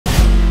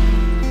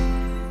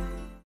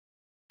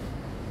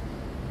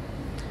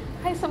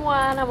Hai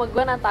semua, nama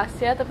gue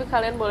Natasha, tapi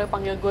kalian boleh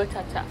panggil gue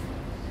Caca.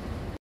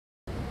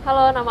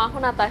 Halo, nama aku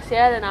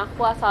Natasha dan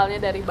aku asalnya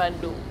dari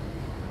Bandung.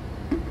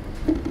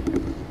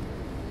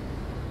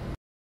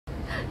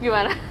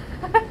 Gimana?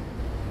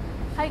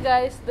 Hai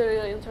guys, the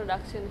real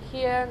introduction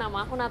here.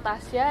 Nama aku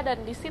Natasha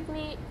dan di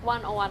Sydney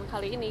 101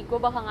 kali ini gue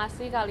bakal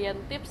ngasih kalian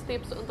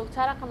tips-tips untuk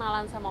cara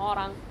kenalan sama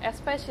orang,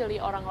 especially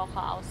orang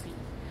lokal Aussie.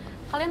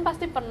 Kalian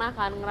pasti pernah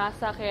kan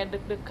ngerasa kayak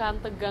deg-degan,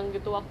 tegang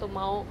gitu waktu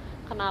mau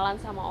kenalan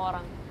sama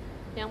orang.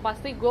 Yang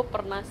pasti gue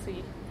pernah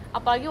sih.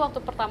 Apalagi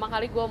waktu pertama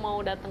kali gue mau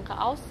datang ke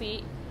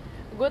Aussie,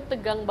 gue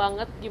tegang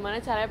banget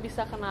gimana caranya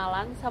bisa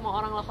kenalan sama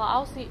orang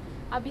lokal Aussie.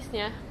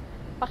 Abisnya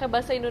pakai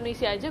bahasa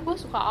Indonesia aja gue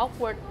suka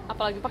awkward,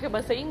 apalagi pakai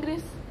bahasa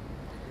Inggris.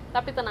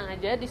 Tapi tenang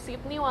aja, di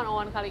Sydney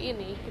 101 kali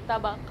ini kita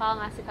bakal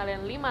ngasih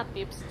kalian 5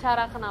 tips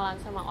cara kenalan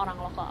sama orang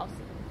lokal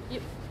Aussie.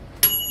 Yuk.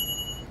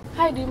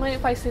 Hi, do you mind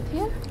if I sit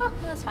here? Oh,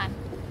 that's fine.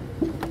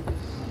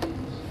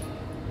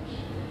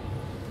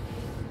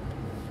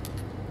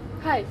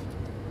 Hi,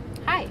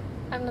 Hi.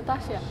 I'm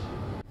Natasha.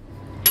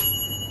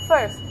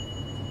 First,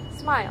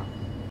 smile.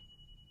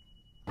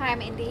 Hi,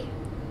 I'm Indy.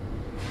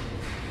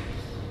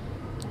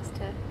 Nice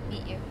to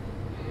meet you.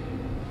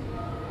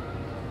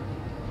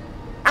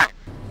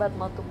 But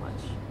not too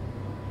much.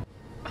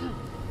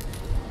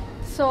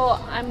 So,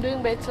 I'm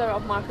doing Bachelor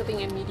of Marketing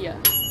and Media.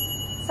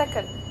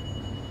 Second,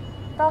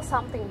 tell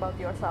something about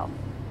yourself.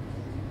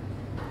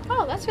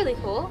 Oh, that's really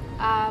cool.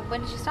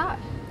 When did you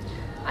start?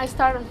 I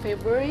start in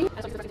February.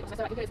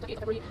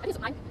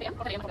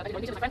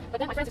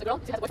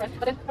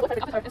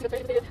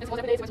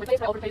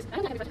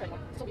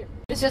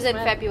 This was in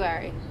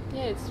February.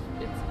 Yeah, it's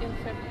in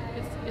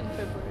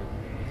February.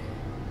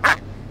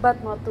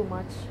 But not too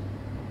much.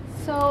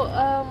 So,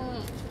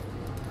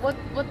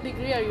 what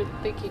degree are you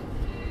taking?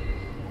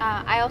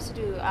 I also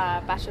do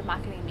Bachelor of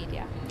Marketing and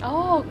Media.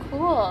 Oh,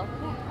 cool.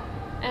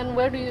 And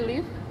where do you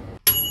live?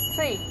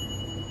 3.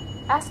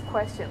 Ask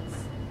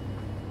questions.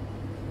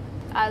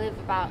 I live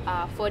about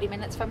 40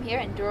 minutes from here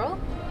in Dural.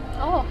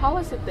 Oh, how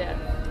is it there?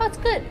 Oh, it's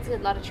good. It's good.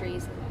 A lot of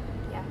trees.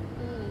 Yeah.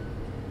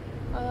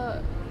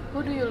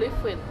 Who do you live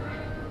with?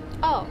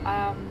 Oh,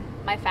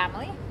 my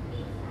family.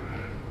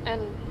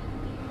 And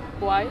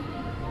why?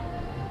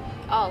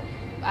 Oh,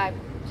 I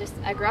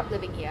grew up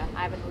living here.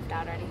 I haven't moved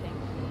out or anything.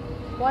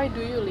 Why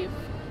do you live?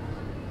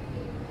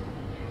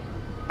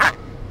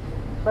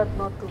 But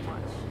not too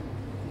much.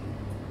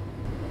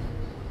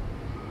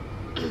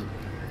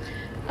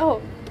 Oh,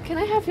 can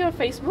I have your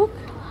Facebook?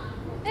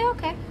 Yeah,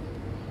 okay.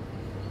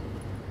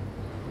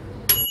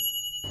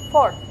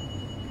 4.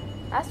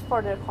 Ask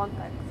for their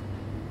contacts.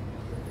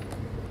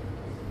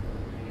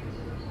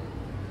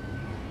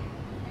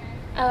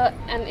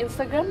 And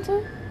Instagram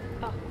too?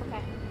 Oh,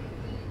 okay.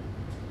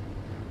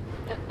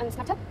 And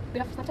Snapchat? Do you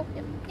have Snapchat?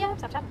 Yeah. Yeah,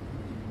 Snapchat.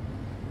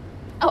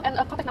 Oh, and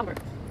a contact number.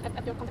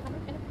 At your contact number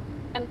in it.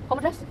 And home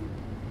address.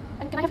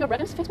 And can I have your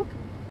brother's Facebook?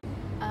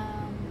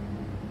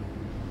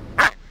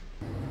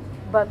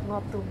 But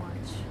not too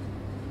much.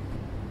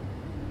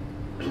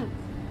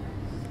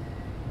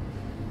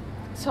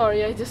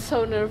 Sorry, I'm just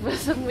so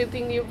nervous of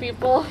meeting new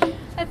people.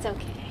 That's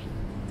okay.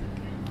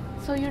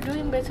 So you're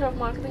doing Bachelor of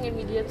Marketing and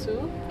Media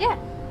too? Yeah.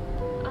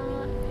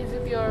 Is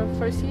it your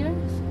first year?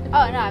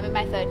 Oh, no, I'm in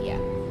my 3rd year.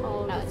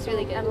 Oh, No, it's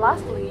really good. And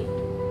lastly,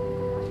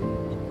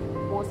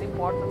 most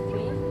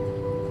importantly,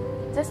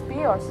 just be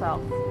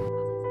yourself.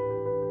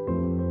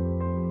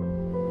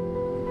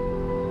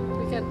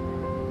 We can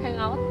hang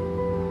out?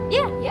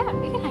 Yeah,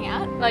 we can hang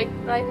out. Like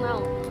right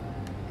now.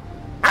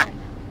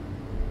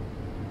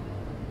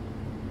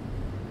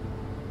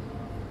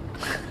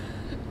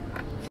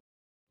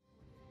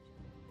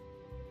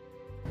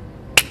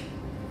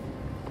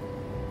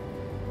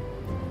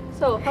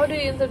 So, how do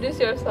you introduce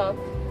yourself?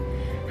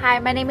 Hi,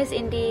 my name is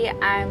Indy.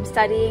 I'm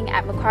studying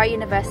at Macquarie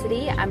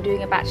University. I'm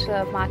doing a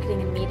Bachelor of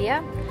Marketing and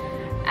Media.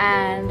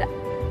 And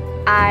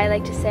I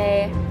like to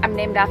say I'm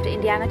named after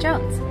Indiana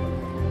Jones.